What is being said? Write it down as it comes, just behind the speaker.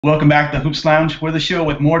Welcome back to the Hoops Lounge. We're the show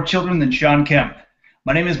with more children than Sean Kemp.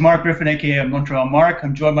 My name is Marc Griffin, aka Montreal Marc.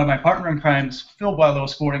 I'm joined by my partner in crime, Phil Boileau,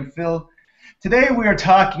 Sporting Phil. Today we are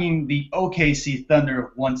talking the OKC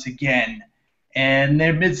Thunder once again, and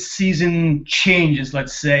their mid-season changes,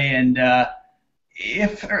 let's say, and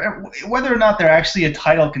whether or not they're actually a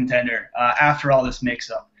title contender after all this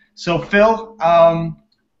mix-up. So, Phil,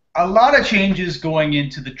 a lot of changes going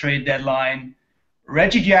into the trade deadline.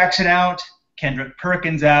 Reggie Jackson out. Kendrick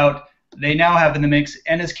Perkins out. They now have in the mix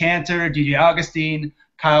Enes Kanter, Augustine,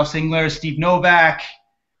 Kyle Singler, Steve Novak.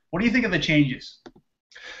 What do you think of the changes?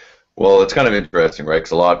 Well, it's kind of interesting, right?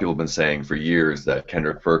 Because a lot of people have been saying for years that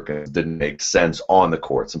Kendrick Perkins didn't make sense on the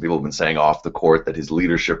court. Some people have been saying off the court that his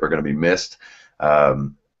leadership are going to be missed,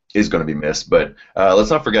 is going to be missed. But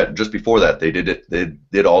let's not forget, just before that, they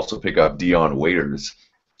did also pick up Dion Waiters.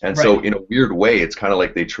 And Right. so, in a weird way, it's kind of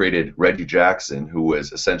like they traded Reggie Jackson, who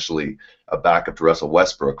was essentially a backup to Russell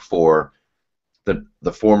Westbrook, for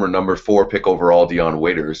the former number 4 pick overall Dion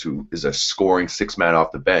Waiters, who is a scoring 6-man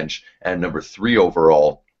off the bench, and number 3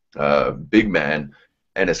 overall big man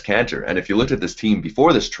Enes Kanter. And if you looked at this team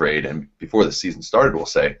before this trade and before the season started, we'll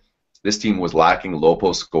say this team was lacking low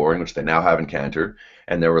post scoring, which they now have in Kanter,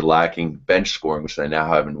 and they were lacking bench scoring, which they now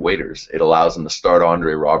have in Waiters. It allows them to start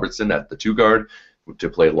Andre Robertson at the 2 guard, to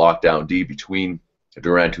play lockdown D between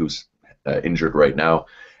Durant, who's injured right now,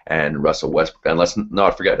 and Russell Westbrook. And let's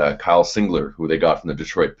not forget Kyle Singler, who they got from the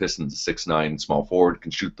Detroit Pistons, 6'9" small forward,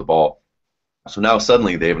 can shoot the ball. So now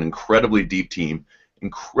suddenly they have an incredibly deep team,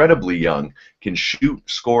 incredibly young, can shoot,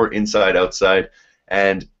 score inside, outside.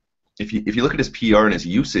 And if you look at his PR and his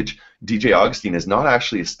usage, DJ Augustine is not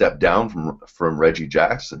actually a step down from Reggie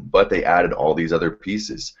Jackson, but they added all these other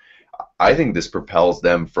pieces. I think this propels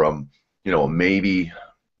them from maybe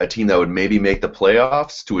a team that would maybe make the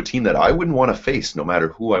playoffs to a team that I wouldn't want to face no matter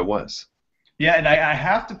who I was. Yeah, and I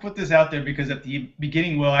have to put this out there because at the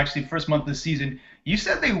beginning, well, actually, first month of the season, you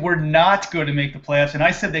said they were not going to make the playoffs, and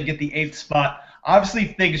I said they'd get the 8th spot. Obviously,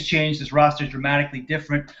 things changed. This roster is dramatically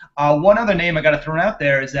different. One other name I got to throw out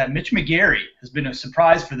there is that Mitch McGary has been a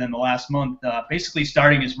surprise for them the last month, basically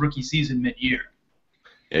starting his rookie season mid-year.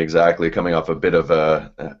 Exactly, coming off a bit of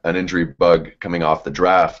an injury bug coming off the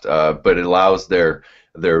draft, but it allows their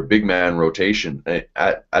big man rotation.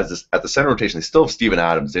 At the center rotation, they still have Steven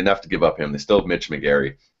Adams. They didn't have to give up him. They still have Mitch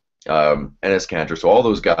McGary, Enes Kanter. So all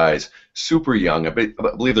those guys, super young. I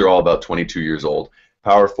believe they're all about 22 years old.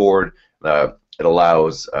 Power forward. It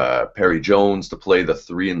allows Perry Jones to play the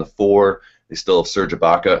 3 and the 4. They still have Serge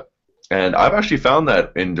Ibaka. And I've actually found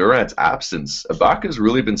that in Durant's absence, Ibaka's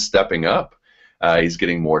really been stepping up. He's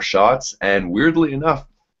getting more shots, and weirdly enough,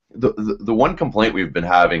 the one complaint we've been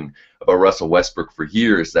having about Russell Westbrook for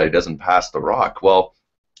years is that he doesn't pass the rock. Well,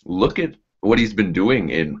 look at what he's been doing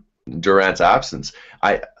in Durant's absence.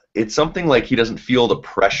 It's something like he doesn't feel the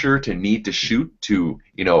pressure to need to shoot to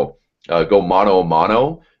go mano a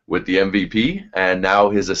mano with the MVP, and now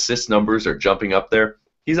his assist numbers are jumping up there.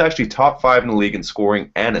 He's actually top 5 in the league in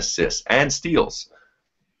scoring and assists and steals.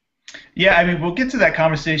 Yeah, I mean, we'll get to that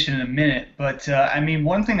conversation in a minute, but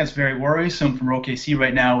one thing that's very worrisome from OKC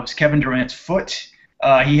right now is Kevin Durant's foot.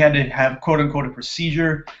 He had to have quote-unquote a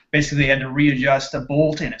procedure. Basically, he had to readjust a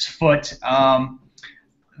bolt in his foot.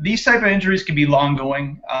 These type of injuries can be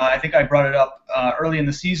long-going. I think I brought it up early in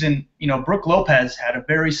the season. Brook Lopez had a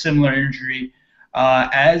very similar injury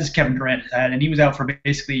as Kevin Durant had, and he was out for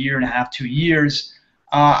basically a year and a half, 2 years.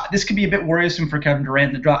 This could be a bit worrisome for Kevin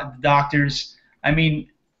Durant, the doctors. I mean,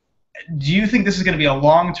 do you think this is going to be a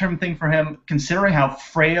long-term thing for him, considering how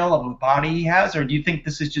frail of a body he has, or do you think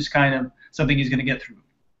this is just kind of something he's going to get through?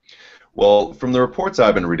 Well, from the reports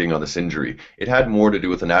I've been reading on this injury, it had more to do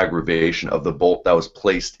with an aggravation of the bolt that was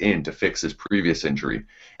placed in to fix his previous injury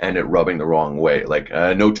and it rubbing the wrong way. Like,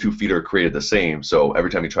 no 2 feet are created the same, so every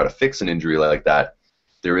time you try to fix an injury like that,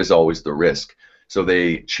 there is always the risk. So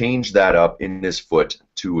they changed that up in his foot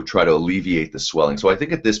to try to alleviate the swelling. So I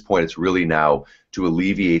think at this point it's really now to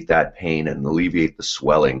alleviate that pain and alleviate the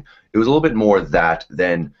swelling. It was a little bit more that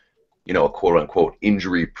than, a quote-unquote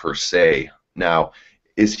injury per se. Now,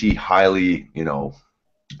 is he highly,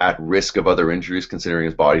 at risk of other injuries considering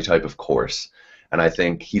his body type? Of course. And I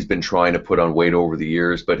think he's been trying to put on weight over the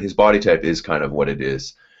years, but his body type is kind of what it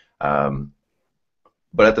is. But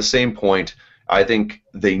at the same point, I think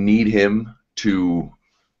they need him to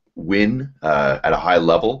win at a high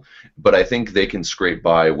level, but I think they can scrape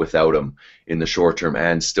by without him in the short term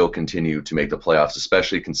and still continue to make the playoffs,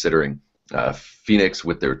 especially considering Phoenix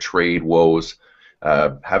with their trade woes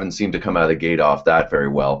haven't seemed to come out of the gate off that very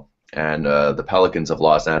well. and the Pelicans have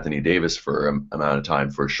lost Anthony Davis for an amount of time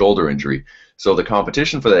for a shoulder injury. So the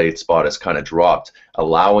competition for the 8th spot has kind of dropped,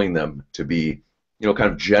 allowing them to be,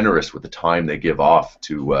 kind of generous with the time they give off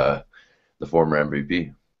to the former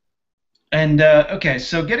MVP. And okay,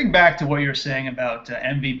 so getting back to what you're saying about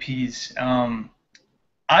MVPs,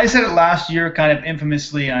 I said it last year, kind of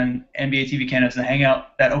infamously on NBA TV Canada's The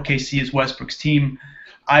Hangout, that OKC is Westbrook's team.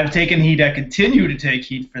 I've taken heat. I continue to take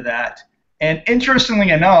heat for that. And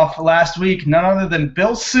interestingly enough, last week, none other than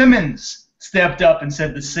Bill Simmons stepped up and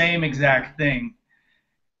said the same exact thing.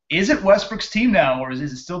 Is it Westbrook's team now, or is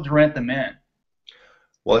it still Durant the man?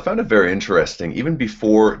 Well, I found it very interesting. Even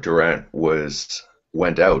before Durant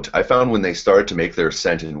went out, I found when they started to make their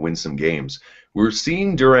ascent and win some games, we were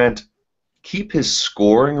seeing Durant keep his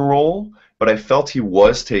scoring role, but I felt he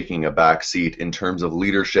was taking a back seat in terms of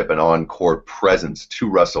leadership and on-court presence to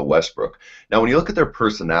Russell Westbrook. Now, when you look at their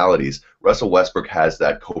personalities, Russell Westbrook has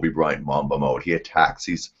that Kobe Bryant Mamba mode. He attacks.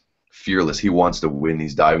 He's fearless. He wants to win.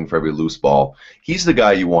 He's diving for every loose ball. He's the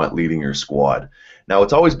guy you want leading your squad. Now,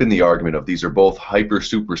 it's always been the argument of these are both hyper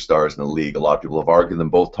superstars in the league. A lot of people have argued them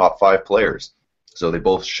both top 5 players, so they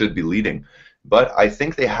both should be leading. But I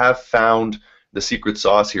think they have found the secret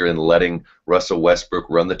sauce here in letting Russell Westbrook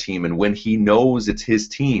run the team, and when he knows it's his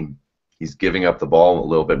team, he's giving up the ball a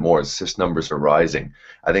little bit more. Assist numbers are rising.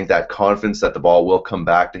 I think that confidence that the ball will come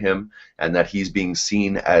back to him and that he's being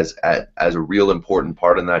seen as a real important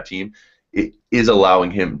part in that team, it is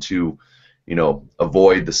allowing him to,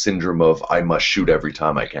 avoid the syndrome of I must shoot every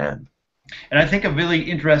time I can. And I think a really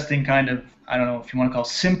interesting kind of, I don't know if you want to call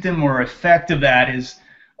symptom or effect of that is,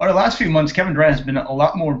 over the last few months, Kevin Durant has been a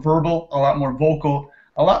lot more verbal, a lot more vocal,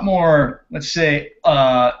 a lot more, let's say,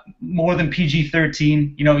 more than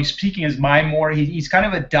PG-13. He's speaking his mind more. He's kind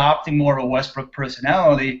of adopting more of a Westbrook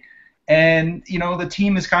personality. And, the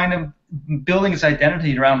team is kind of building its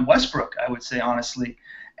identity around Westbrook, I would say, honestly.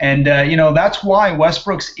 And, that's why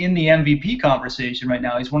Westbrook's in the MVP conversation right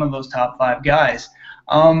now. He's one of those top 5 guys.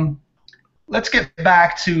 Let's get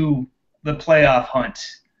back to the playoff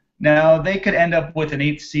hunt. Now, they could end up with an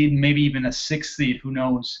 8th seed, maybe even a 6th seed. Who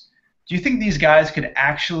knows? Do you think these guys could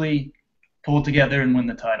actually pull together and win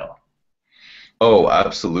the title? Oh,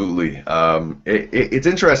 absolutely. It's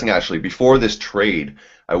interesting, actually. Before this trade,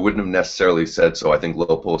 I wouldn't have necessarily said so. I think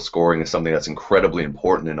low post scoring is something that's incredibly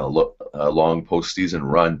important in a long postseason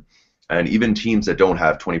run. And even teams that don't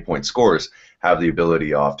have 20-point scores have the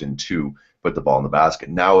ability often to put the ball in the basket.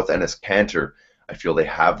 Now with Enes Kanter, I feel they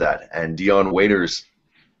have that. And Dion Waiters,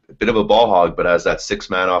 a bit of a ball hog, but as that 6th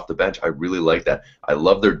man off the bench, I really like that. I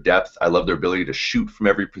love their depth. I love their ability to shoot from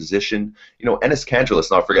every position. Enes Kanter,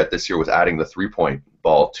 let's not forget, this year was adding the 3-point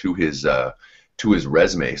ball to his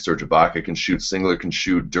resume. Serge Ibaka can shoot, Singler can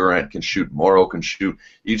shoot, Durant can shoot, Morrow can shoot.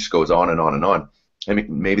 He just goes on and on and on. I mean,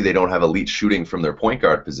 maybe they don't have elite shooting from their point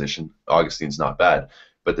guard position. Augustine's not bad,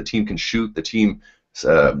 but the team can shoot. The team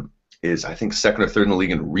is, I think, 2nd or 3rd in the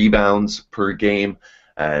league in rebounds per game,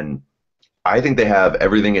 and I think they have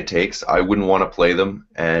everything it takes. I wouldn't want to play them,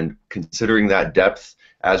 and considering that depth,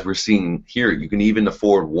 as we're seeing here, you can even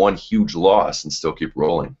afford one huge loss and still keep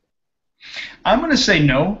rolling. I'm going to say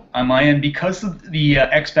no on my end because of the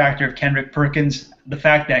X factor of Kendrick Perkins, the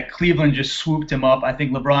fact that Cleveland just swooped him up. I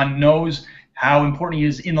think LeBron knows how important he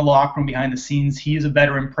is in the locker room behind the scenes. He is a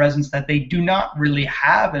veteran presence that they do not really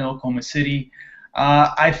have in Oklahoma City.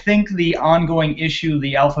 I think the ongoing issue,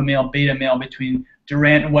 the alpha male, beta male between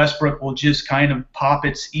Durant and Westbrook will just kind of pop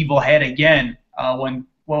its evil head again when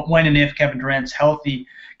and if Kevin Durant's healthy,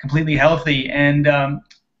 completely healthy. And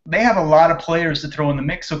they have a lot of players to throw in the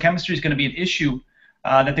mix, so chemistry is going to be an issue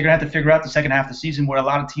that they're going to have to figure out the second half of the season, where a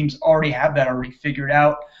lot of teams already have that already figured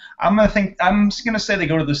out. I'm going to say they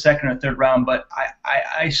go to the 2nd or 3rd round, but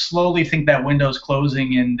I slowly think that window's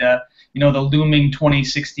closing, and the looming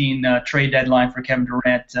 2016 trade deadline for Kevin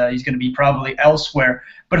Durant, he's going to be probably elsewhere.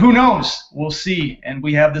 But who knows? We'll see. And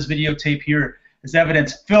we have this videotape here as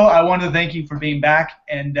evidence. Phil, I wanted to thank you for being back,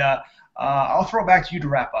 and I'll throw it back to you to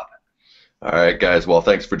wrap up. All right, guys. Well,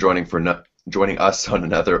 thanks for joining us on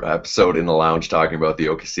another episode in the lounge talking about the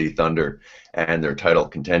OKC Thunder and their title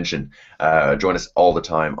contention. Join us all the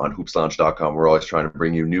time on hoopslounge.com. We're always trying to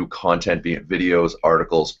bring you new content, be it videos,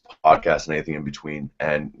 articles, podcasts, and anything in between.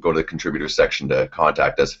 And go to the contributors section to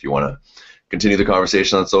contact us if you want to continue the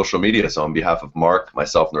conversation on social media. So on behalf of Marc,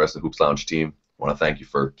 myself, and the rest of the Hoops Lounge team, I want to thank you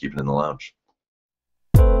for keeping in the lounge.